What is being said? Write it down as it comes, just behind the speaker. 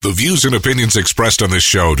The views and opinions expressed on this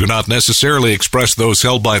show do not necessarily express those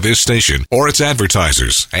held by this station or its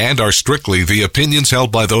advertisers and are strictly the opinions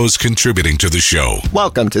held by those contributing to the show.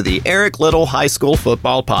 Welcome to the Eric Little High School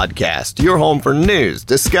Football Podcast, your home for news,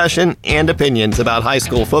 discussion, and opinions about high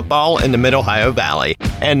school football in the Mid-Ohio Valley.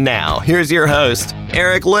 And now, here's your host,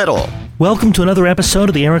 Eric Little. Welcome to another episode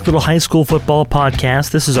of the Eric Little High School Football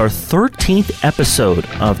Podcast. This is our 13th episode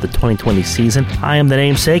of the 2020 season. I am the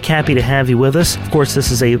namesake, happy to have you with us. Of course,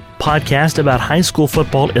 this is a podcast about high school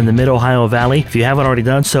football in the Mid-Ohio Valley. If you haven't already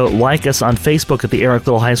done so, like us on Facebook at the Eric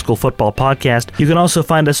Little High School Football Podcast. You can also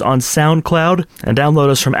find us on SoundCloud and download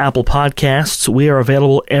us from Apple Podcasts. We are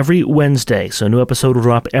available every Wednesday, so a new episode will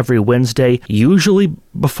drop every Wednesday, usually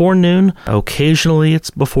before noon. Occasionally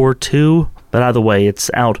it's before 2. But either way,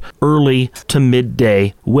 it's out early to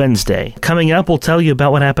midday Wednesday. Coming up, we'll tell you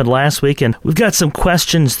about what happened last week, and we've got some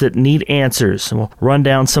questions that need answers. And we'll run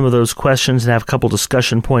down some of those questions and have a couple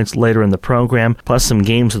discussion points later in the program, plus some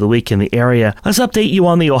games of the week in the area. Let's update you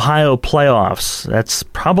on the Ohio playoffs. That's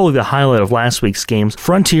probably the highlight of last week's games.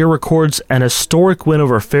 Frontier records an historic win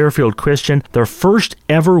over Fairfield Christian, their first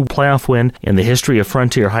ever playoff win in the history of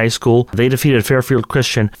Frontier High School. They defeated Fairfield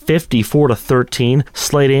Christian 54-13.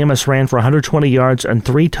 Slade Amos ran for 120 yards and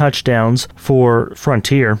 3 touchdowns for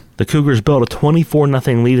Frontier. The Cougars built a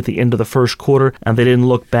 24-0 lead at the end of the first quarter, and they didn't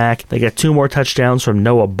look back. They got 2 more touchdowns from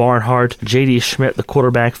Noah Barnhart. J.D. Schmidt, the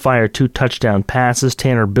quarterback, fired 2 touchdown passes.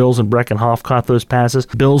 Tanner Bills and Breckenhoff caught those passes.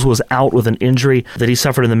 Bills was out with an injury that he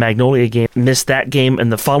suffered in the Magnolia game. Missed that game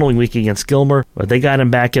and the following week against Gilmer, but they got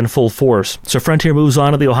him back in full force. So Frontier moves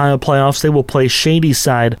on to the Ohio playoffs. They will play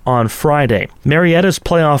Shadyside on Friday. Marietta's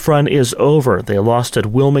playoff run is over. They lost at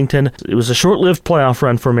Wilmington. It was a short-lived playoff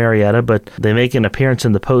run for Marietta, but they make an appearance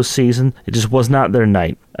in the postseason. It just was not their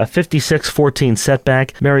night. A 56-14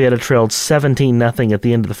 setback. Marietta trailed 17-0 at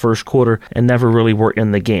the end of the first quarter and never really were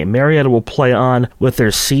in the game. Marietta will play on with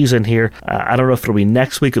their season here. I don't know if it'll be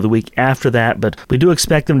next week or the week after that, but we do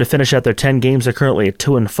expect them to finish out their 10 games. They're currently at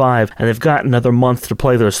 2-5, and they've got another month to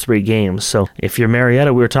play those 3 games. So if you're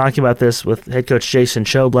Marietta, we were talking about this with head coach Jason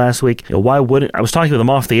Schoeb last week. Why wouldn't, I was talking with him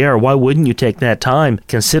off the air, why wouldn't you take that time?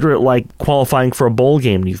 Consider it like qualifying for a bowl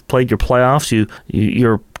game. You've played your playoffs,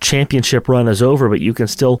 your championship run is over, but you can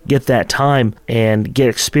still get that time and get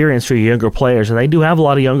experience for your younger players. And they do have a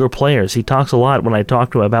lot of younger players. He talks a lot when I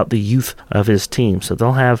talk to him about the youth of his team. So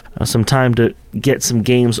they'll have some time to get some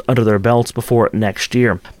games under their belts before next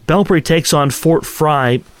year. Belpre takes on Fort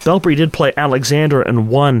Fry. Belpre did play Alexander and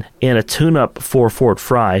won in a tune-up for Fort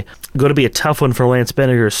Fry. Going to be a tough one for Lance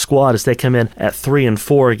Benninger's squad as they come in at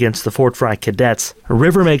 3-4 against the Fort Fry Cadets.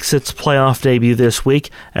 River makes its playoff debut this week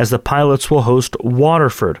as the Pilots will host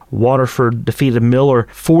Waterford. Waterford defeated Miller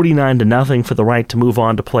 49-0 for the right to move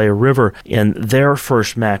on to play River in their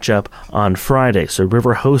first matchup on Friday. So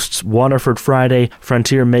River hosts Waterford Friday.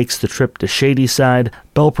 Frontier makes the trip to Shadyside.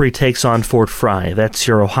 Belpre takes on Fort Fry. That's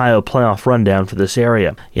your Ohio playoff rundown for this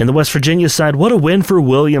area. In the West Virginia side, what a win for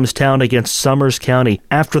Williamstown against Summers County.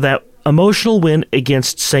 After that emotional win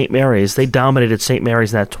against St. Mary's, they dominated St.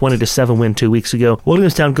 Mary's in that 20-7 win 2 weeks ago.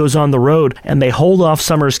 Williamstown goes on the road, and they hold off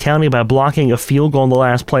Summers County by blocking a field goal in the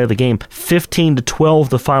last play of the game. 15-12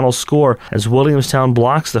 the final score as Williamstown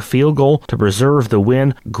blocks the field goal to preserve the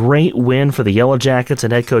win. Great win for the Yellow Jackets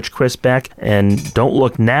and head coach Chris Beck. And don't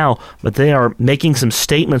look now, but they are making some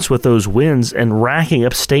statements with those wins and racking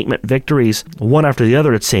up statement victories, one after the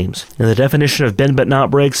other, it seems. In the definition of bend but not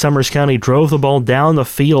break, Summers County drove the ball down the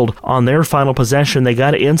field on their final possession. They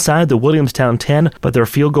got it inside the Williamstown 10, but their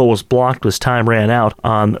field goal was blocked as time ran out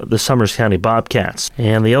on the Summers County Bobcats.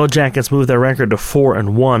 And the Yellow Jackets moved their record to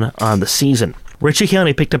 4-1 on the season. Ritchie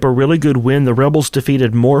County picked up a really good win. The Rebels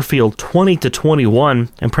defeated Moorfield 20-21.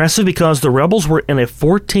 Impressive because the Rebels were in a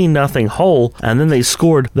 14-0 hole, and then they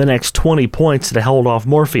scored the next 20 points to hold off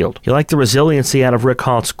Moorfield. You like the resiliency out of Rick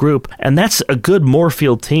Halt's group, and that's a good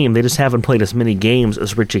Moorfield team. They just haven't played as many games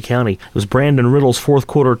as Ritchie County. It was Brandon Riddle's fourth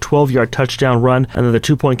quarter 12-yard touchdown run, and then the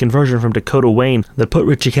 2-point conversion from Dakota Wayne that put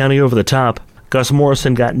Ritchie County over the top. Gus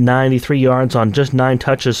Morrison got 93 yards on just 9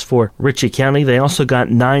 touches for Ritchie County. They also got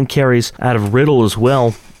 9 carries out of Riddle as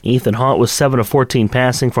well. Ethan Haught was 7 of 14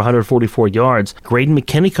 passing for 144 yards. Graydon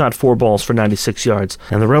McKinney caught 4 balls for 96 yards.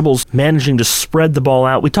 And the Rebels managing to spread the ball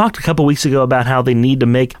out. We talked a couple weeks ago about how they need to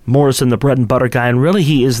make Morrison the bread and butter guy, and really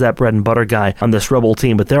he is that bread and butter guy on this Rebel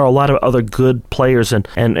team. But there are a lot of other good players and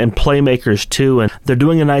playmakers too, and they're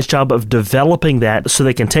doing a nice job of developing that so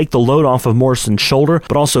they can take the load off of Morrison's shoulder,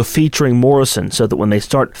 but also featuring Morrison so that when they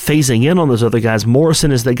start phasing in on those other guys,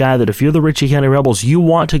 Morrison is the guy that if you're the Ritchie County Rebels, you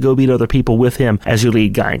want to go beat other people with him as your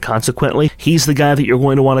lead guy. and consequently, he's the guy that you're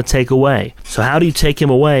going to want to take away. So how do you take him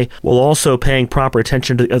away while also paying proper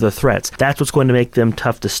attention to the other threats? That's what's going to make them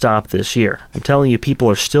tough to stop this year. I'm telling you, people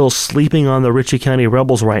are still sleeping on the Ritchie County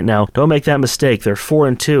Rebels right now. Don't make that mistake. They're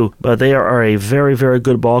 4-2, but they are a very, very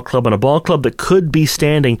good ball club, and a ball club that could be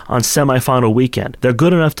standing on semifinal weekend. They're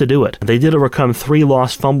good enough to do it. They did overcome 3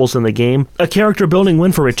 lost fumbles in the game. A character-building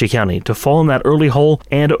win for Ritchie County to fall in that early hole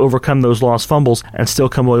and overcome those lost fumbles and still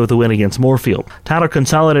come away with a win against Moorfield. Tyler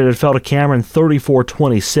Consolidated fell to Cameron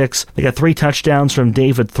 34-26. They got 3 touchdowns from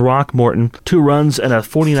David Throckmorton, 2 runs and a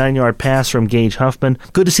 49-yard pass from Gage Huffman.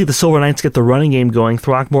 Good to see the Silver Knights get the running game going.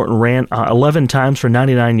 Throckmorton ran 11 times for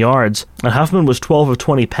 99 yards, and Huffman was 12 of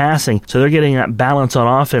 20 passing, so they're getting that balance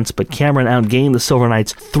on offense, but Cameron outgained the Silver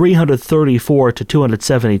Knights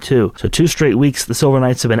 334-272. So 2 straight weeks the Silver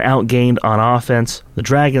Knights have been outgained on offense. The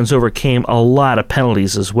Dragons overcame a lot of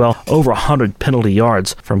penalties as well, over 100 penalty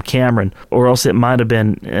yards from Cameron, or else it might have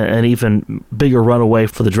been an even bigger runaway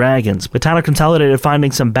for the Dragons. But Tyler Consolidated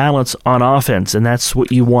finding some balance on offense, and that's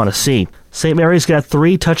what you want to see. St. Mary's got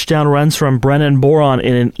 3 touchdown runs from Brennan Boron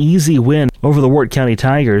in an easy win over the Wirt County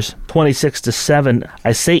Tigers, 26-7.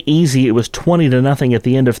 I say easy, it was 20-0 at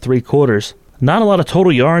the end of 3 quarters. Not a lot of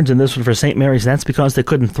total yards in this one for St. Mary's, and that's because they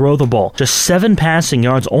couldn't throw the ball. Just 7 passing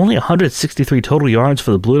yards, only 163 total yards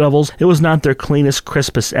for the Blue Devils. It was not their cleanest,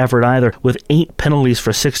 crispest effort either, with 8 penalties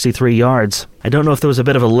for 63 yards. I don't know if there was a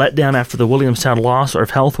bit of a letdown after the Williamstown loss or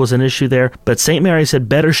if health was an issue there, but St. Mary's had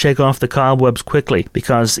better shake off the cobwebs quickly,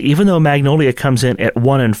 because even though Magnolia comes in at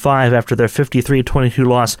 1-5 after their 53-22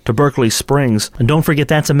 loss to Berkeley Springs, and don't forget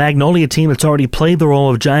that's a Magnolia team that's already played the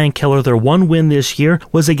role of giant killer. Their one win this year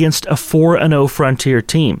was against a 4-0 Frontier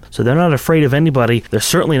team, so they're not afraid of anybody. They're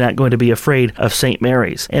certainly not going to be afraid of St.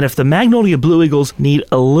 Mary's. And if the Magnolia Blue Eagles need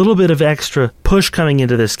a little bit of extra push coming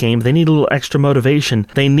into this game, they need a little extra motivation,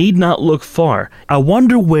 they need not look far. I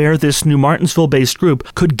wonder where this New Martinsville-based group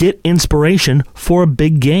could get inspiration for a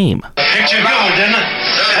big game. Picture good, didn't it?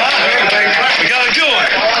 We got to do it.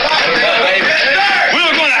 We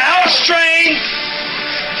were going to outstrain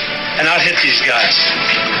and out-hit these guys.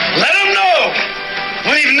 Let them know.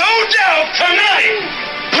 Leave no doubt tonight.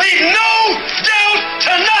 Leave no doubt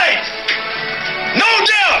tonight. No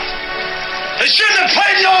doubt. They shouldn't have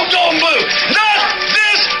played the old Golden Blue. Not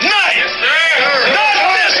this night. Not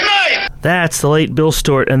this night. That's the late Bill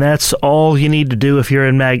Stewart, and that's all you need to do if you're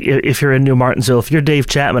in New Martinsville. If you're Dave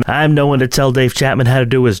Chapman, I'm no one to tell Dave Chapman how to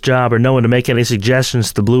do his job or no one to make any suggestions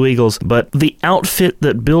to the Blue Eagles, but the outfit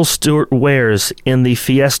that Bill Stewart wears in the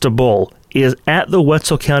Fiesta Bowl is at the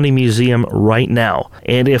Wetzel County Museum right now.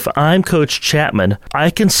 And if I'm Coach Chapman,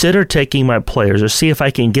 I consider taking my players or see if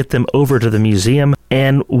I can get them over to the museum,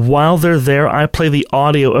 and while they're there, I play the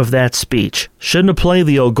audio of that speech. Shouldn't have played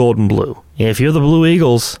the old Golden Blue. And if you're the Blue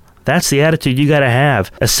Eagles, that's the attitude you got to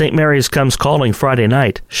have as St. Mary's comes calling Friday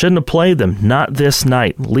night. Shouldn't have played them. Not this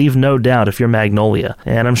night. Leave no doubt if you're Magnolia.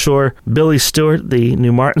 And I'm sure Billy Stewart, the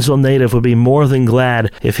New Martinsville native, would be more than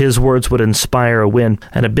glad if his words would inspire a win,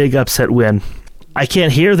 and a big upset win. I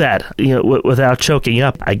can't hear that, without choking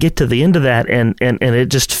up. I get to the end of that, and it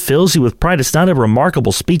just fills you with pride. It's not a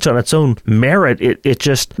remarkable speech on its own merit. It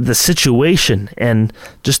just, the situation and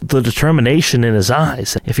just the determination in his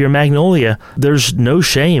eyes. If you're Magnolia, there's no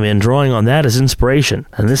shame in drawing on that as inspiration,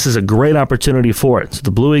 and this is a great opportunity for it. So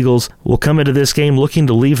the Blue Eagles will come into this game looking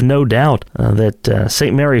to leave no doubt that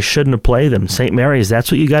St. Mary's shouldn't have played them. St. Mary's,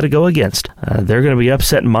 that's what you got to go against. They're going to be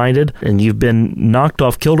upset-minded, and you've been knocked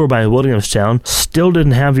off kilter by Williamstown. Still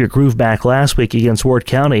didn't have your groove back last week against Wirt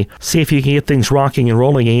County. See if you can get things rocking and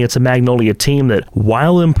rolling against a Magnolia team that,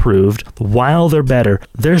 while improved, while they're better,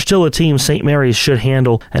 they're still a team St. Mary's should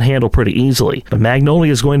handle pretty easily. But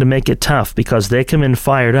Magnolia is going to make it tough because they come in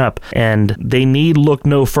fired up, and they need look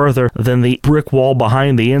no further than the brick wall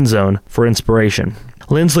behind the end zone for inspiration.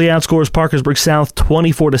 Lindsley outscores Parkersburg South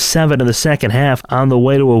 24-7 in the second half on the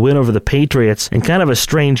way to a win over the Patriots. In kind of a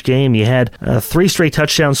strange game, you had 3 straight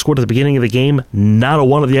touchdowns scored at the beginning of the game, not a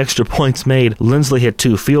one of the extra points made. Lindsley hit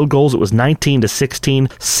 2 field goals. It was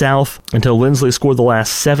 19-16 South until Lindsley scored the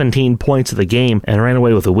last 17 points of the game and ran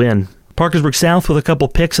away with a win. Parkersburg South with a couple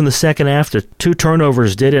picks in the second half. The 2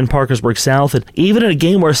 turnovers did in Parkersburg South. And even in a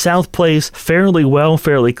game where South plays fairly well,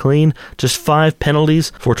 fairly clean, just 5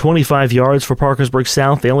 penalties for 25 yards for Parkersburg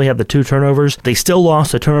South. They only had the 2 turnovers. They still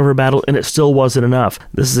lost the turnover battle, and it still wasn't enough.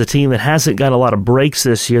 This is a team that hasn't got a lot of breaks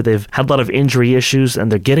this year. They've had a lot of injury issues,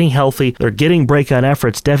 and they're getting healthy. They're getting breakout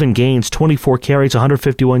efforts. Devin Gaines, 24 carries,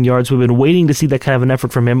 151 yards. We've been waiting to see that kind of an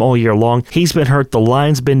effort from him all year long. He's been hurt. The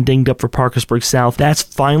line's been dinged up for Parkersburg South. That's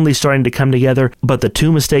finally starting starting to come together, but the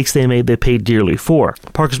 2 mistakes they made, they paid dearly for.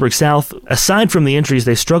 Parkersburg South, aside from the injuries,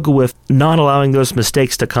 they struggle with not allowing those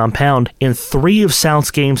mistakes to compound. In 3 of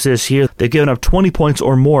South's games this year, they've given up 20 points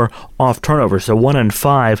or more off turnovers, so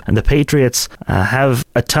 1-5, and the Patriots have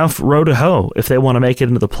a tough row to hoe if they want to make it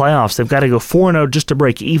into the playoffs. They've got to go 4-0 just to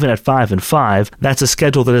break even at 5-5. That's a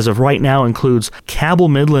schedule that as of right now includes Cabell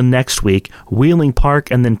Midland next week, Wheeling Park,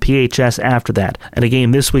 and then PHS after that, and a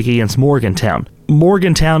game this week against Morgantown.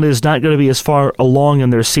 Morgantown is not going to be as far along in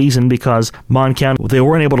their season because Moncounty, they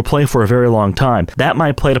weren't able to play for a very long time. That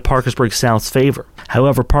might play to Parkersburg South's favor.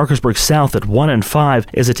 However, Parkersburg South at 1-5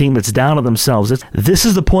 is a team that's down on themselves. This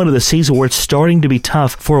is the point of the season where it's starting to be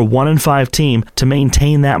tough for a 1-5 team to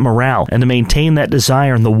maintain that morale and to maintain that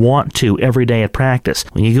desire and the want to every day at practice.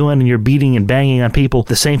 When you go in and you're beating and banging on people,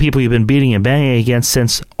 the same people you've been beating and banging against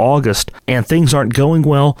since August, and things aren't going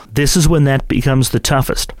well, this is when that becomes the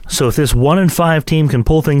toughest. So if this 1-5 team can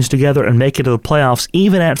pull things together and make it to the playoffs,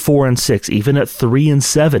 even at 4-6, even at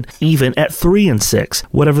 3-7, even at 3-6,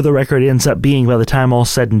 whatever the record ends up being by the time all's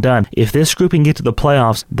said and done, if this group can get to the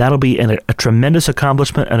playoffs, that'll be a tremendous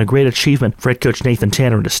accomplishment and a great achievement for head coach Nathan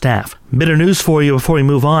Tanner and his staff. Bit of news for you before we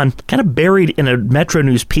move on. Kind of buried in a Metro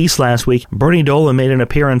News piece last week, Bernie Dolan made an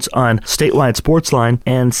appearance on Statewide Sportsline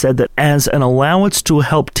and said that as an allowance to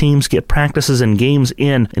help teams get practices and games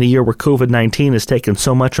in a year where COVID-19 has taken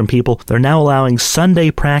so much from people, they're now allowing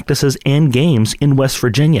Sunday practices and games in West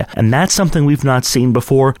Virginia. And that's something we've not seen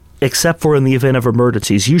before, except for in the event of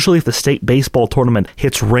emergencies. Usually if the state baseball tournament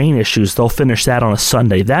hits rain issues, they'll finish that on a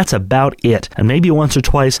Sunday. That's about it. And maybe once or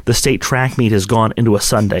twice the state track meet has gone into a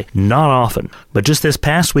Sunday. Not often. But just this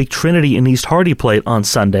past week, Trinity and East Hardy played on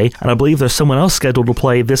Sunday, and I believe there's someone else scheduled to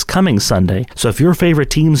play this coming Sunday. So if your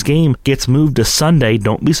favorite team's game gets moved to Sunday,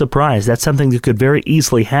 don't be surprised. That's something that could very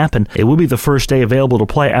easily happen. It will be the first day available to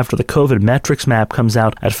play after the COVID metrics map comes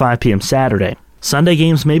out at 5 p.m. Saturday. Sunday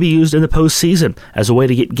games may be used in the postseason as a way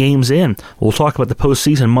to get games in. We'll talk about the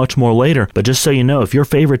postseason much more later, but just so you know, if your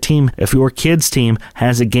favorite team, if your kids' team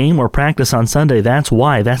has a game or practice on Sunday, that's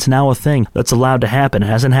why. That's now a thing that's allowed to happen. It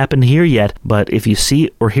hasn't happened here yet, but if you see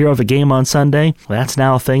or hear of a game on Sunday, that's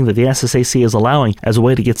now a thing that the SSAC is allowing as a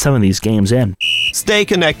way to get some of these games in. Stay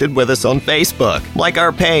connected with us on Facebook. Like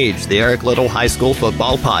our page, the Eric Little High School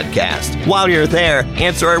Football Podcast. While you're there,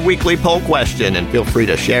 answer our weekly poll question and feel free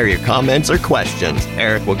to share your comments or questions.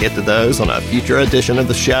 Eric will get to those on a future edition of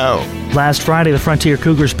the show. Last Friday, the Frontier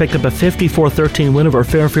Cougars picked up a 54-13 win over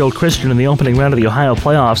Fairfield Christian in the opening round of the Ohio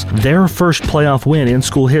playoffs, their first playoff win in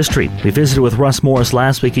school history. We visited with Russ Morris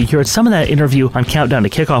last week. You heard some of that interview on Countdown to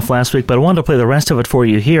Kickoff last week, but I wanted to play the rest of it for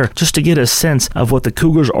you here just to get a sense of what the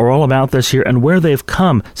Cougars are all about this year and where they've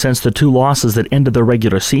come since the 2 losses that ended the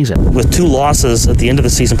regular season. With 2 losses at the end of the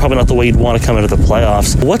season, probably not the way you'd want to come into the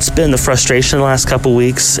playoffs. What's been the frustration the last couple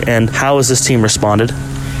weeks, and how has this team responded?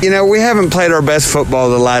 You know, we haven't played our best football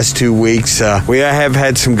the last 2 weeks. We have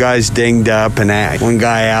had some guys dinged up, and one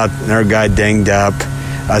guy out, another guy dinged up.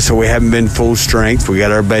 So we haven't been full strength. We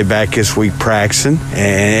got everybody back this week practicing,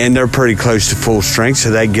 and they're pretty close to full strength,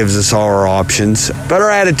 so that gives us all our options. But our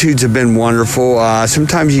attitudes have been wonderful.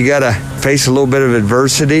 Sometimes you got to face a little bit of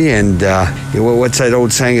adversity, and what's that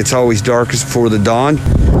old saying? It's always darkest before the dawn.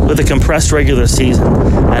 With a compressed regular season,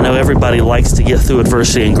 I know everybody likes to get through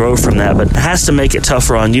adversity and grow from that, but it has to make it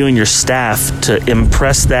tougher on you and your staff to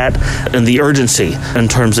impress that and the urgency in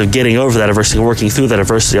terms of getting over that adversity, working through that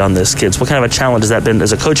adversity on this kids. What kind of a challenge has that been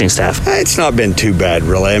as a coaching staff? It's not been too bad,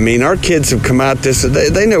 really. I mean, our kids have come out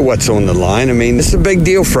they know what's on the line. I mean, this is a big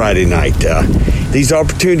deal Friday night. These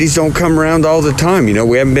opportunities don't come around all the time. You know,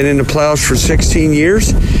 we haven't been in the playoffs for 16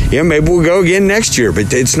 years. Yeah, maybe we'll go again next year,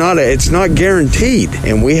 but it's not guaranteed.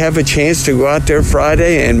 And we have a chance to go out there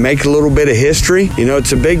Friday and make a little bit of history. You know,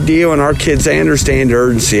 it's a big deal, and our kids, they understand the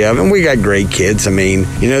urgency of it. And we got great kids. I mean,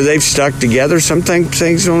 you know, they've stuck together. Sometimes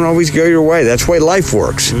things don't always go your way. That's the way life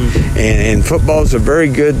works. And football is a very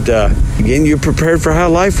good, again, you're prepared for how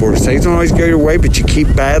life works. Things don't always go your way, but you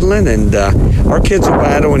keep battling, and our kids will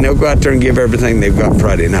battle, and they'll go out there and give everything they've got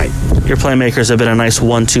Friday night. Your playmakers have been a nice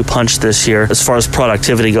 1-2 punch this year as far as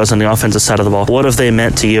productivity goes on the offensive side of the ball. What have they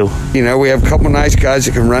meant to you? You know, we have a couple of nice guys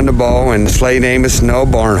that can run the ball, and Slade Amos and Noah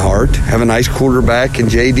Barnhart. Have a nice quarterback in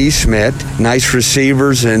J.D. Smith. Nice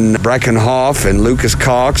receivers in Brecken Hoff and Lucas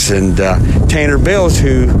Cox and Tanner Bills,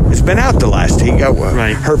 who has been out the last. He got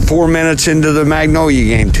hurt 4 minutes into the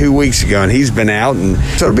Magnolia game 2 weeks ago, and he's been out. And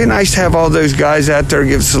so it'd be nice to have all those guys out there.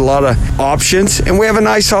 Gives us a lot of options, and we have a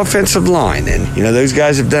nice offensive line. And, you know, those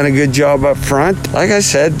guys have done a good job up front. Like I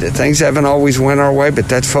said, things haven't always went our way, but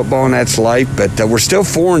that's football and that's life. But we're still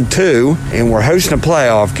 4-2, and we're hosting a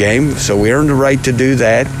playoff game, so we earned the right to do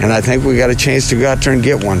that. And I think we got a chance to go out there and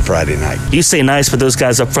get one Friday night. You say nice, but those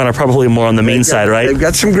guys up front are probably more on the mean side, right? They've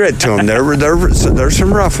got some grit to them. There's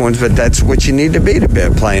some rough ones, but that's what you need to be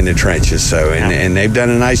play in the trenches. So, and they've done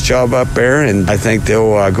a nice job up there, and I think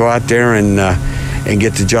they'll go out there and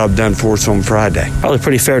get the job done for us on Friday. Probably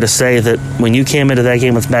pretty fair to say that when you came into that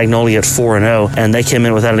game with Magnolia at 4-0 and they came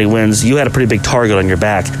in without any wins, you had a pretty big target on your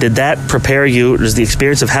back. Did that prepare you? Does the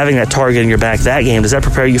experience of having that target on your back that game, does that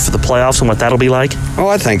prepare you for the playoffs and what that'll be like? Oh,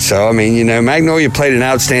 I think so. I mean, Magnolia played an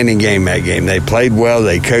outstanding game that game. They played well.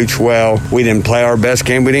 They coached well. We didn't play our best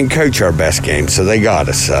game. We didn't coach our best game, so they got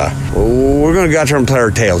us. We're going to go out there and play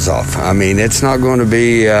our tails off. I mean, it's not going to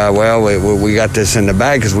be, we got this in the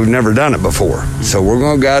bag because we've never done it before. So we're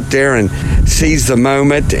going to go out there and seize the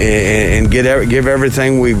moment and give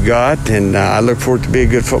everything we've got, and I look for it to be a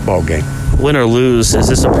good football game. Win or lose, is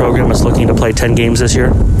this a program that's looking to play 10 games this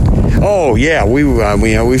year? Oh, yeah.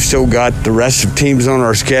 We've still got the rest of teams on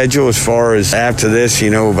our schedule as far as after this,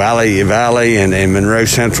 Valley and Monroe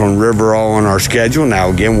Central and River all on our schedule. Now,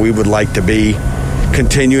 again, we would like to be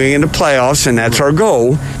continuing in the playoffs, and that's our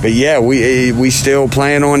goal. But, yeah, we still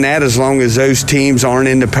plan on that as long as those teams aren't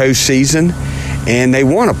in the postseason and they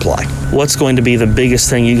want to play. What's going to be the biggest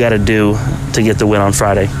thing you got to do to get the win on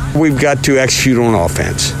Friday? We've got to execute on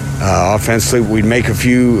offense. Offensively, we'd make a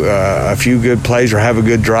few good plays or have a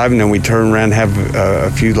good drive, and then we turn around and have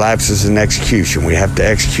a few lapses in execution. We have to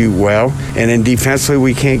execute well, and then defensively,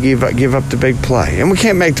 we can't give up the big play, and we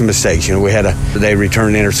can't make the mistakes. They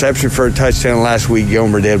returned an interception for a touchdown last week.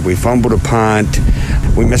 Gilmer did. We fumbled a punt.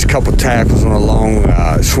 We missed a couple tackles on a long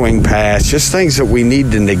swing pass. Just things that we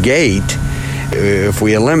need to negate. If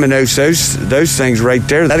we eliminate those things right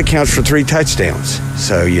there, that accounts for 3 touchdowns.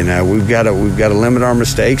 So we've got to limit our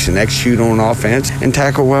mistakes and execute on offense and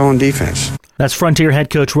tackle well on defense. That's Frontier head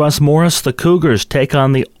coach Russ Morris. The Cougars take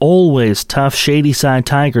on the always tough Shadyside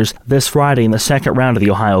Tigers this Friday in the second round of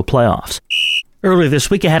the Ohio playoffs. Earlier this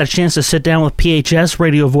week, I had a chance to sit down with PHS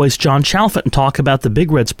radio voice John Chalfant and talk about the Big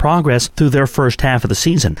Reds' progress through their first half of the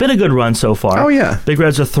season. Been a good run so far. Oh, yeah. Big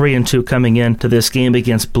Reds are 3-2 coming into this game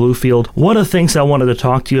against Bluefield. One of the things I wanted to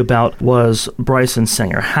talk to you about was Bryson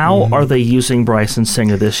Singer. How are they using Bryson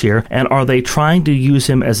Singer this year? And are they trying to use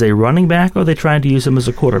him as a running back, or are they trying to use him as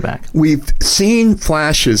a quarterback? We've seen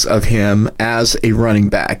flashes of him as a running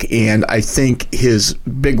back, and I think his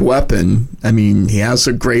big weapon, he has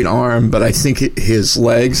a great arm, but I think his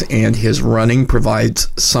legs and his running provides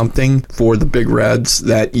something for the Big Reds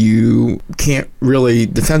that you can't really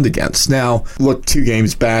defend against. Now, look 2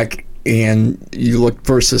 games back, and you look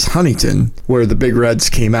versus Huntington, where the Big Reds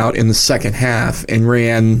came out in the second half and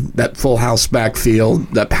ran that full house backfield,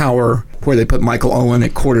 that power, where they put Michael Owen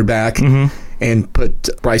at quarterback. And put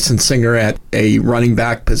Bryson Singer at a running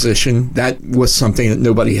back position. That was something that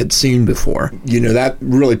nobody had seen before. That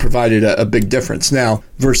really provided a big difference. Now,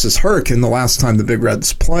 versus Hurricane, the last time the Big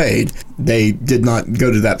Reds played, they did not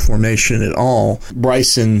go to that formation at all.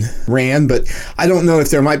 Bryson ran, but I don't know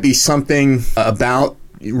if there might be something about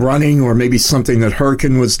running or maybe something that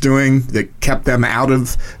Hurricane was doing that kept them out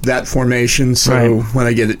of that formation. So when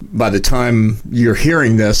I get it, by the time you're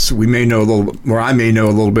hearing this, we may know a little bit, or I may know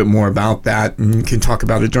a little bit more about that and can talk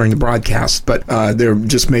about it during the broadcast. But there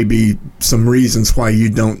just may be some reasons why you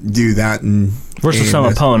don't do that versus some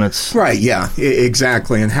opponents. Right, yeah,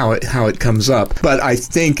 exactly, and how it comes up. But I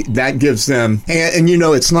think that gives them, and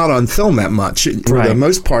it's not on film that much. For the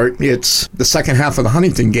most part, it's the second half of the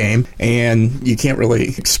Huntington game, and you can't really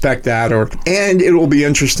expect that. And it will be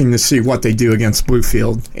interesting to see what they do against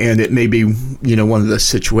Bluefield. And it may be, one of those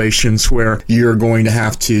situations where you're going to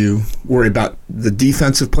have to worry about the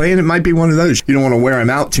defensive play, and it might be one of those. You don't want to wear him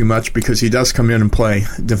out too much because he does come in and play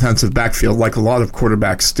defensive backfield like a lot of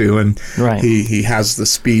quarterbacks do, and he has the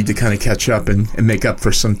speed to kind of catch up and make up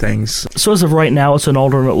for some things. So as of right now, it's an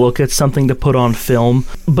alternate look. It's something to put on film.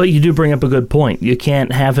 But you do bring up a good point. You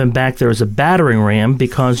can't have him back there as a battering ram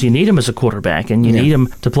because you need him as a quarterback, and you need him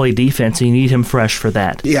to play defense, and you need him fresh for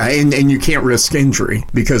that. Yeah, and you can't risk injury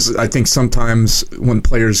because I think sometimes when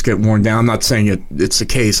players get worn down, I'm not saying it's the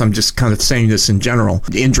case, I'm just kind of saying this in general.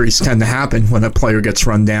 Injuries tend to happen when a player gets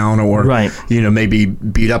run down or maybe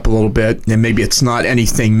beat up a little bit, and maybe it's not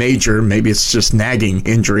anything major, maybe it's It's just nagging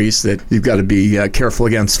injuries that you've got to be careful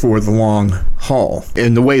against for the long haul.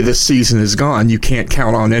 And the way this season is gone, you can't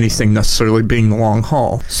count on anything necessarily being the long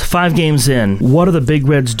haul. So 5 games in, what are the Big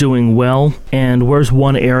Reds doing well, and where's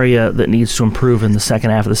one area that needs to improve in the second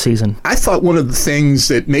half of the season? I thought one of the things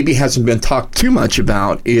that maybe hasn't been talked too much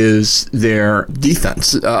about is their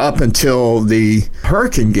defense. Up until the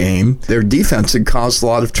Hurricane game, their defense had caused a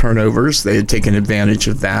lot of turnovers. They had taken advantage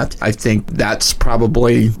of that. I think that's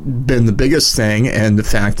probably been the biggest thing, and the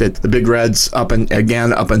fact that the Big Reds, up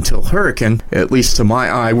until Hurricane, at least to my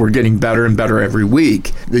eye, were getting better and better every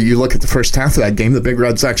week. You look at the first half of that game, the Big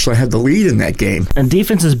Reds actually had the lead in that game. And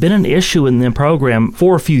defense has been an issue in the program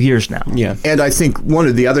for a few years now. Yeah, and I think one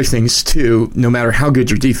of the other things, too, no matter how good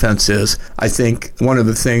your defense is, I think one of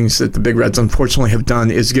the things that the Big Reds unfortunately have done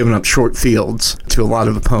is given up short fields to a lot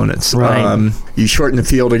of opponents. Right. You shorten the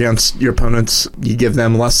field against your opponents, you give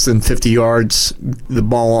them less than 50 yards, the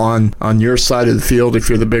ball on your side of the field if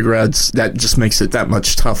you're the Big Reds, that just makes it that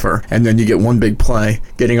much tougher. And then you get one big play,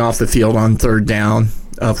 getting off the field on third down,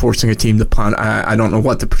 forcing a team to punt. I don't know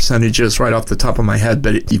what the percentage is right off the top of my head,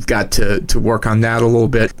 but you've got to work on that a little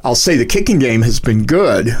bit. I'll say the kicking game has been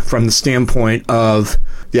good from the standpoint of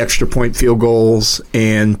the extra point field goals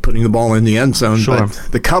and putting the ball in the end zone. Sure.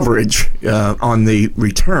 But the coverage on the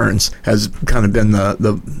returns has kind of been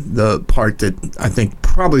the part that I think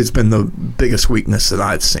probably has been the biggest weakness that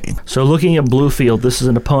I've seen. So looking at Bluefield, this is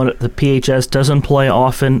an opponent the PHS doesn't play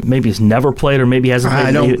often. Maybe he's never played, or maybe hasn't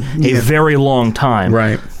played a very long time.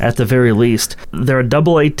 Right. At the very least. They're a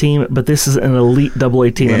AA team, but this is an elite AA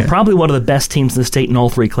team, and probably one of the best teams in the state in all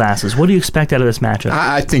 3 classes. What do you expect out of this matchup?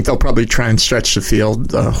 I think they'll probably try and stretch the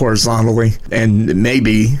field horizontally, and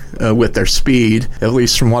maybe with their speed, at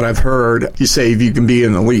least from what I've heard. You say if you can be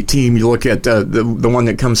an elite team, you look at the one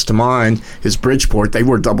that comes to mind is Bridgeport. They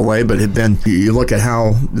were AA, but you look at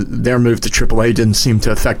how their move to AAA didn't seem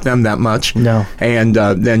to affect them that much. No. And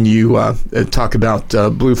then you talk about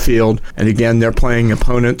Bluefield, and again, they're playing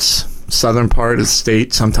opponents southern part of the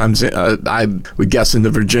state. Sometimes I would guess into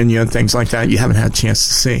Virginia and things like that. You haven't had a chance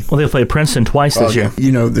to see. Well, they played Princeton twice this year.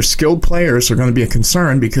 You know, their skilled players are going to be a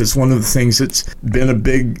concern, because one of the things that's been a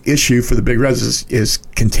big issue for the Big Reds is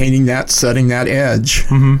containing that, setting that edge,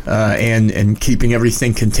 and keeping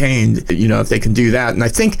everything contained. You know, if they can do that. And I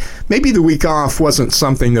think maybe the week off wasn't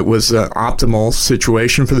something that was an optimal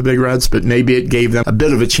situation for the Big Reds, but maybe it gave them a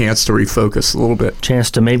bit of a chance to refocus a little bit.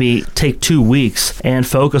 Chance to maybe take 2 weeks and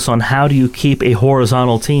focus on how do you keep a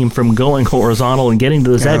horizontal team from going horizontal and getting to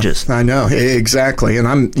those edges. I know, exactly. And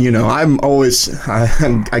I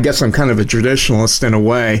guess I'm kind of a traditionalist in a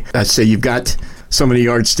way. I say you've got so many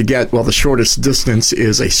yards to get. Well, the shortest distance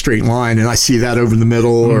is a straight line, and I see that over the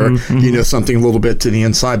middle, or something a little bit to the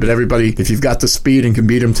inside. But everybody, if you've got the speed and can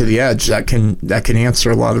beat them to the edge, that can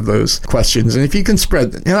answer a lot of those questions. And if you can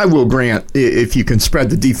spread, and I will grant, if you can spread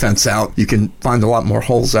the defense out, you can find a lot more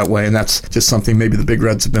holes that way. And that's just something maybe the Big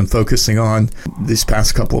Reds have been focusing on these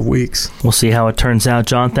past couple of weeks. We'll see how it turns out.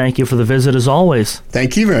 John, thank you for the visit as always.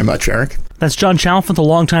 Thank you very much, Eric. That's John Chalfant, the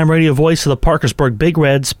longtime radio voice of the Parkersburg Big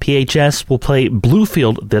Reds. PHS will play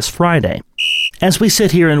Bluefield this Friday. As we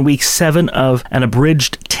sit here in Week 7 of an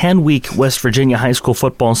abridged 10-week West Virginia high school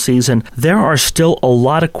football season, there are still a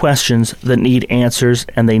lot of questions that need answers,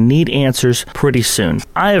 and they need answers pretty soon.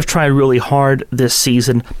 I have tried really hard this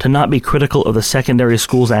season to not be critical of the Secondary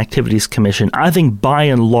Schools Activities Commission. I think by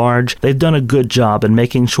and large, they've done a good job in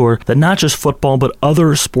making sure that not just football, but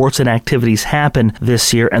other sports and activities happen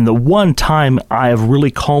this year. And the one time I have really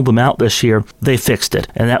called them out this year, they fixed it.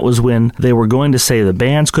 And that was when they were going to say the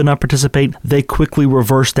bands could not participate. They quickly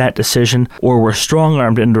reversed that decision, or were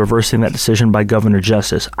strong-armed into reversing that decision by Governor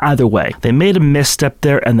Justice. Either way, they made a misstep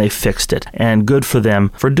there and they fixed it. And good for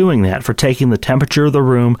them for doing that, for taking the temperature of the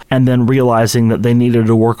room and then realizing that they needed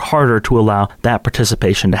to work harder to allow that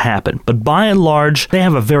participation to happen. But by and large, they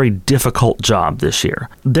have a very difficult job this year.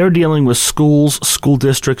 They're dealing with schools, school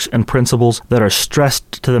districts, and principals that are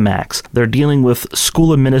stressed to the max. They're dealing with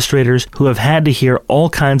school administrators who have had to hear all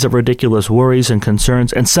kinds of ridiculous worries and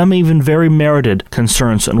concerns, and some even very merited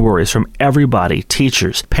concerns and worries from everybody: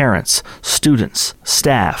 teachers, parents, students,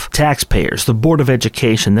 staff, taxpayers, the Board of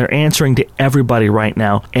Education. They're answering to everybody right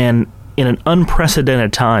now, and in an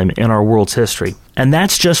unprecedented time in our world's history. And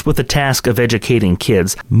that's just with the task of educating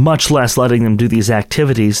kids, much less letting them do these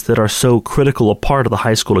activities that are so critical a part of the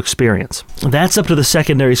high school experience. That's up to the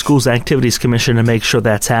Secondary Schools Activities Commission to make sure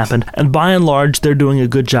that's happened, and by and large, they're doing a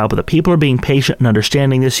good job with it. People are being patient and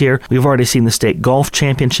understanding this year. We've already seen the state golf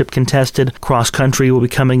championship contested. Cross country will be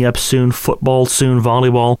coming up soon, football soon,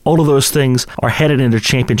 volleyball. All of those things are headed into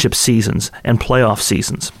championship seasons and playoff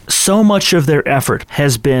seasons. So much of their effort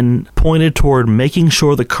has been pointed toward making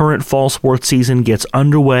sure the current fall sports season gets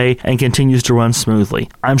underway and continues to run smoothly.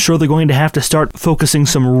 I'm sure they're going to have to start focusing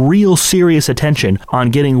some real serious attention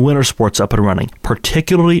on getting winter sports up and running,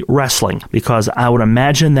 particularly wrestling, because I would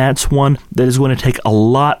imagine that's one that is going to take a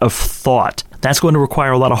lot of thought. That's going to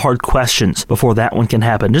require a lot of hard questions before that one can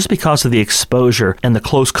happen, just because of the exposure and the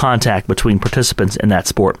close contact between participants in that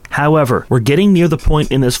sport. However, we're getting near the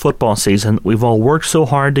point in this football season we've all worked so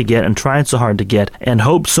hard to get and tried so hard to get and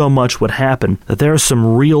hoped so much would happen that there are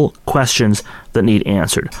some real questions that need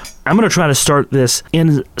answered. I'm going to try to start this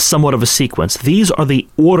in somewhat of a sequence. These are the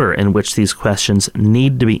order in which these questions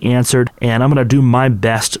need to be answered, and I'm going to do my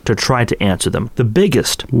best to try to answer them. The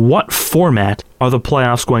biggest, what format are the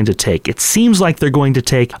playoffs going to take? It seems like they're going to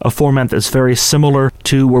take a format that's very similar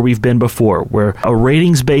to where we've been before, where a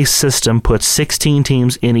ratings-based system puts 16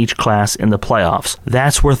 teams in each class in the playoffs.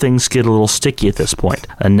 That's where things get a little sticky at this point.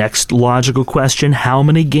 The next logical question, how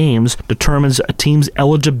many games determines a team's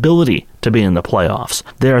eligibility to be in the playoffs?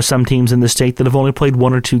 There are some teams in the state that have only played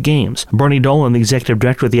 1 or 2 games. Bernie Dolan, the executive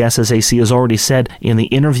director of the SSAC, has already said in the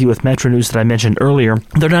interview with Metro News that I mentioned earlier,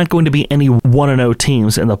 there are not going to be any 1-0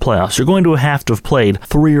 teams in the playoffs. You're going to have played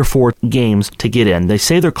 3 or 4 games to get in. They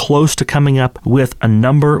say they're close to coming up with a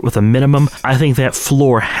number, with a minimum. I think that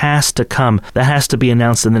floor has to come. That has to be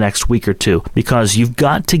announced in the next week or two, because you've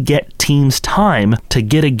got to get teams time to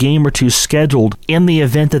get a game or two scheduled in the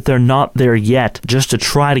event that they're not there yet, just to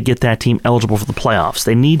try to get that team eligible for the playoffs.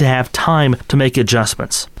 They need to have time to make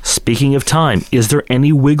adjustments. Speaking of time, is there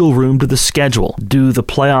any wiggle room to the schedule? Do the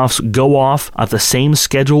playoffs go off at the same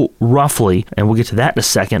schedule roughly? And we'll get to that in a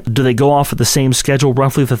second. Do they go off at the same schedule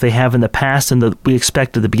roughly that they have in the past and that we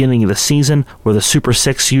expect at the beginning of the season, where the Super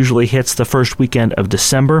 6 usually hits the first weekend of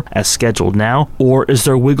December as scheduled now? Or is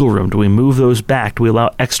there wiggle room? Do we move those back? Do we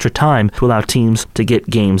allow extra time to allow teams to get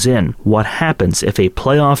games in? What happens if a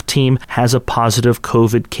playoff team has a positive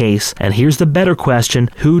COVID case? And here's the better question,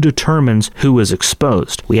 who determines who is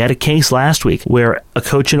exposed? We had a case last week where a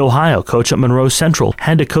coach in Ohio, coach at Monroe Central,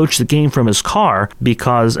 had to coach the game from his car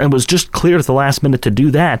because, and was just cleared at the last minute to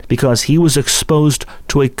do that because he was exposed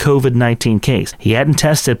to a COVID-19 case. He hadn't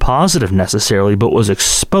tested positive necessarily, but was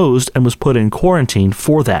exposed and was put in quarantine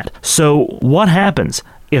for that. So what happens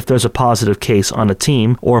if there's a positive case on a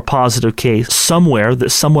team, or a positive case somewhere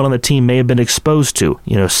that someone on the team may have been exposed to?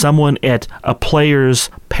 You know, someone at a player's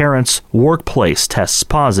parents' workplace tests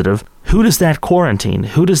positive. Who does that quarantine?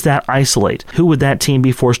 Who does that isolate? Who would that team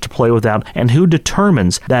be forced to play without? And who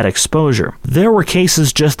determines that exposure? There were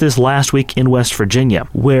cases just this last week in West Virginia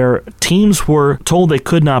where teams were told they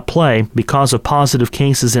could not play because of positive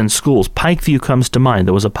cases in schools. Pikeview comes to mind.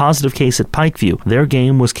 There was a positive case at Pikeview. Their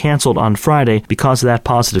game was canceled on Friday because of that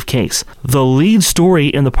positive case. The lead story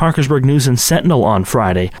in the Parkersburg News and Sentinel on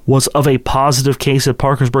Friday was of a positive case at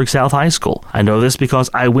Parkersburg South High School. I know this because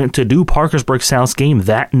I went to do Parkersburg South's game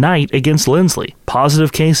that night against Lindsley.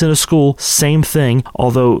 Positive case in a school, same thing,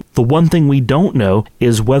 although the one thing we don't know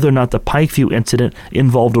is whether or not the Pikeview incident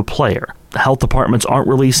involved a player. The health departments aren't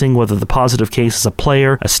releasing whether the positive case is a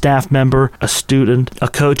player, a staff member, a student, a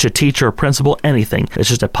coach, a teacher, a principal, anything. It's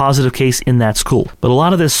just a positive case in that school. But a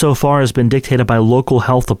lot of this so far has been dictated by local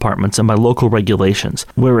health departments and by local regulations.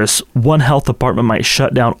 Whereas one health department might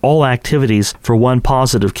shut down all activities for one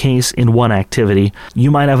positive case in one activity,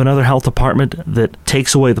 you might have another health department that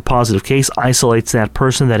takes away the positive case, isolates that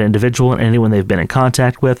person, that individual, and anyone they've been in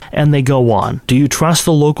contact with, and they go on. Do you trust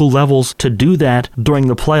the local levels to do that during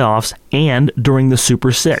the playoffs and during the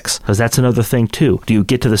Super 6? Because that's another thing too. Do you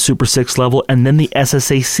get to the Super 6 level and then the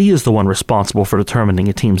SSAC is the one responsible for determining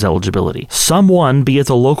a team's eligibility? Someone, be it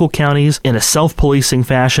the local counties in a self-policing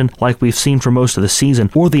fashion like we've seen for most of the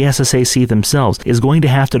season, or the SSAC themselves, is going to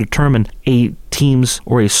have to determine a team's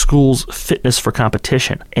or a school's fitness for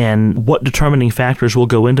competition. And what determining factors will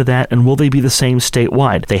go into that, and will they be the same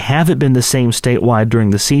statewide? They haven't been the same statewide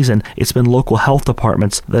during the season. It's been local health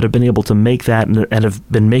departments that have been able to make that and have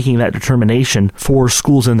been making that determination for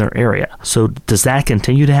schools in their area. So does that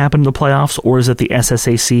continue to happen in the playoffs, or is it the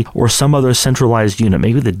SSAC or some other centralized unit,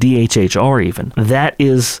 maybe the DHHR even? That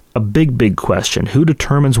is a big question. Who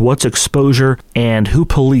determines what's exposure and who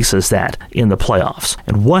polices that in the playoffs?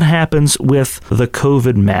 And what happens with with the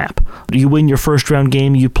COVID map. You win your first round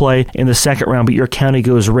game, you play in the second round, but your county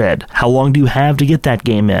goes red. How long do you have to get that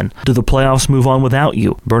game in? Do the playoffs move on without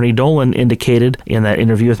you? Bernie Dolan indicated in that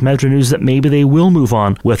interview with Metro News that maybe they will move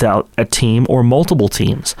on without a team or multiple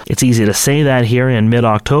teams. It's easy to say that here in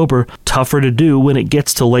mid-October, tougher to do when it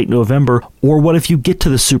gets to late November. Or what if you get to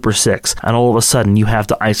the Super 6 and all of a sudden you have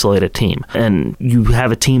to isolate a team and you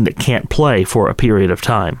have a team that can't play for a period of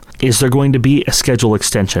time? Is there going to be a schedule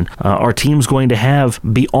extension? Are teams going to have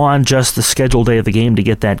beyond just the scheduled day of the game to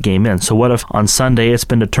get that game in? So what if on Sunday it's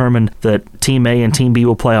been determined that Team A and Team B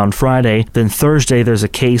will play on Friday, then Thursday there's a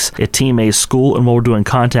case at Team A's school and while we're doing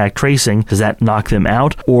contact tracing, does that knock them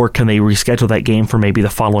out? Or can they reschedule that game for maybe the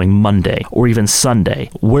following Monday or even Sunday?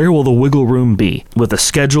 Where will the wiggle room be? With the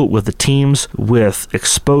schedule, with the teams, with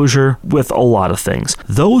exposure, with a lot of things.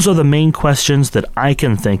 Those are the main questions that I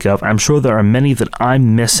can think of. I'm sure there are many that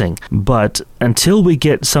I'm missing, but until we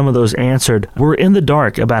get some of those answered, we're in the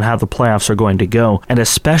dark about how the playoffs are going to go, and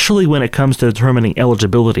especially when it comes to determining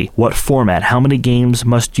eligibility. What format? How many games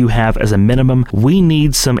must you have as a minimum? We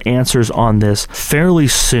need some answers on this fairly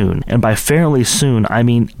soon, and by fairly soon, I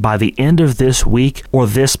mean by the end of this week or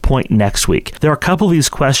this point next week. There are a couple of these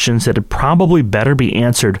questions that had probably better be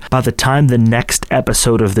answered by the time the next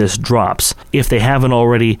episode of this drops, if they haven't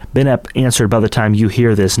already been answered by the time you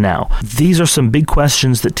hear this now. These are some big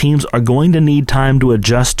questions that teams are going to need time to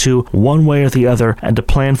adjust to one way or the other and to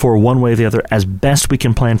plan for one way or the other as best we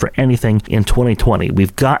can plan for anything in 2020.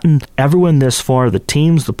 We've gotten everyone this far, the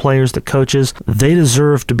teams, the players, the coaches. They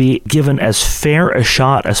deserve to be given as fair a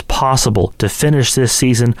shot as possible to finish this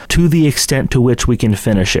season to the extent to which we can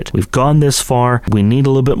finish it. We've gone this far. We need a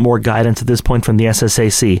little bit more guidance at this point from the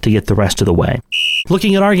SSAC to get the rest of the way.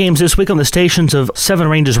 Looking at our games this week on the stations of Seven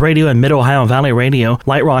Ranges Radio and Mid-Ohio Valley Radio,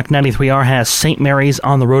 Light Rock 93R has St. Mary's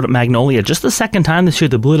on the road at Magnolia. Just the second time this year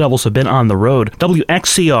the Blue Devils have been on the road.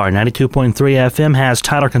 WXCR 92.3 FM has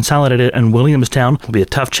Tyler Consolidated and Williamstown. Will be a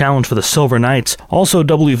tough challenge for the Silver Knights. Also,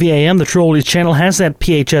 WVAM, the True Oldies channel, has that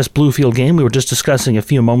PHS Bluefield game we were just discussing a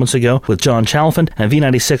few moments ago with John Chalfant, and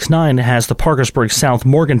V96.9 has the Parkersburg South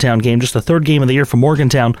Morgantown game, just the third game of the year for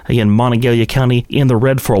Morgantown. Again, Monongalia County in the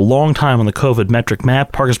red for a long time on the COVID metric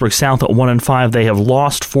map. Parkersburg South at 1-5. They have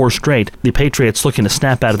lost 4 straight. The Patriots looking to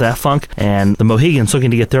snap out of that funk, and the Mohegans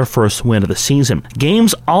looking to get their first win of the season.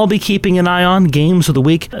 Games I'll be keeping an eye on, games of the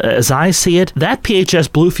week, as I see it. That PHS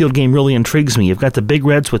Bluefield game really intrigues me. You've got the Big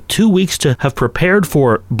Reds with 2 weeks to have prepared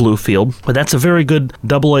for Bluefield, but that's a very good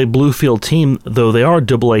AA Bluefield team, though they are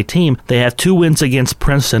a AA team. They have 2 wins against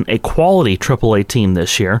Princeton, a quality AAA team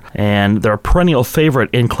this year, and they're a perennial favorite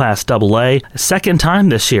in Class AA. Second time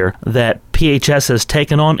this year that PHS has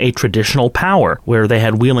taken on a traditional power, where they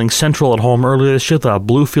had Wheeling Central at home earlier this year, they have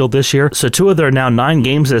Bluefield this year. So 2 of their now 9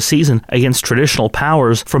 games this season against traditional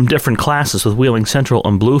powers from different classes with Wheeling Central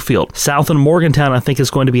and Bluefield. South and Morgantown, I think, is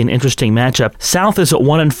going to be an interesting matchup. South is at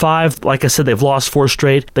 1-5. Like I said, they've lost 4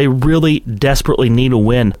 straight. They really desperately need a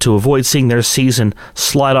win to avoid seeing their season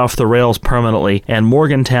slide off the rails permanently. And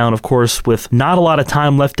Morgantown, of course, with not a lot of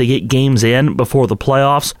time left to get games in before the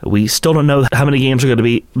playoffs. We still don't know how many games are going to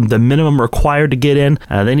be the minimum required to get in.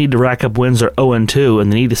 They need to rack up wins. They're 0-2,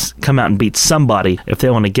 and they need to come out and beat somebody if they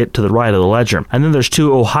want to get to the right of the ledger. And then there's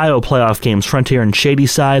 2 Ohio playoff games, Frontier and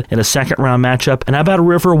Shadyside, in a second-round matchup. And how about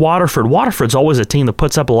River Waterford? Waterford's always a team that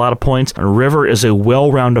puts up a lot of points, and River is a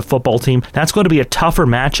well-rounded football team. That's going to be a tougher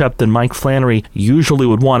matchup than Mike Flannery usually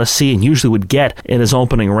would want to see and usually would get in his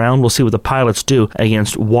opening round. We'll see what the Pilots do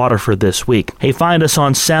against Waterford this week. Hey, find us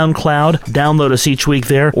on SoundCloud. Download us each week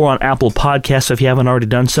there, or on Apple Podcasts if you haven't already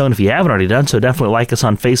done so. And if you haven't already done so, definitely like us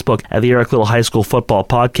on Facebook at the Eric Little High School Football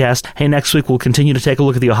Podcast. Hey, next week we'll continue to take a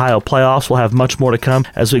look at the Ohio playoffs. We'll have much more to come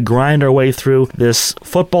as we grind our way through this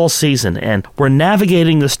football season, and we're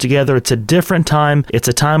navigating this together. It's a different time. It's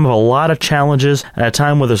a time of a lot of challenges, and a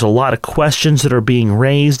time where there's a lot of questions that are being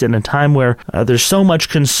raised, and a time where there's so much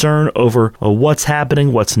concern over what's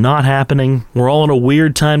happening, what's not happening. We're all in a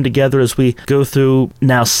weird time together as we go through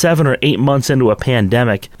now 7 or 8 months into a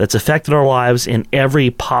pandemic that's affected our lives in every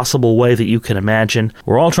possible way that you can imagine.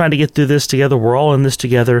 We're all trying to get through this together. We're all in this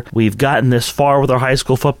together. We've gotten this far with our high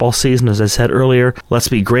school football season, as I said earlier. Let's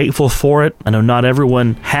be grateful for it. I know not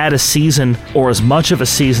everyone had a season or as much of a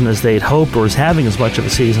season as they'd hoped, or is having as much of a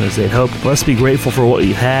season as they'd hoped. Let's be grateful for what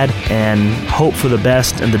you've had and hope for the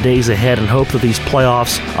best in the days ahead, and hope that these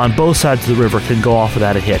playoffs on both sides of the river can go off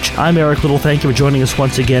without a hitch. I'm Eric Little. Thank you for joining us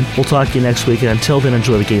once again. We'll talk to you next week, and until then,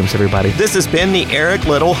 enjoy the games, everybody. This has been the Eric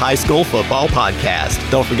Little High School Football Podcast.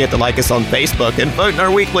 Don't forget to like us on Facebook and vote in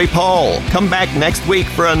our weekly poll. Come back next week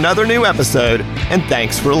for another new episode, and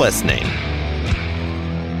thanks for listening.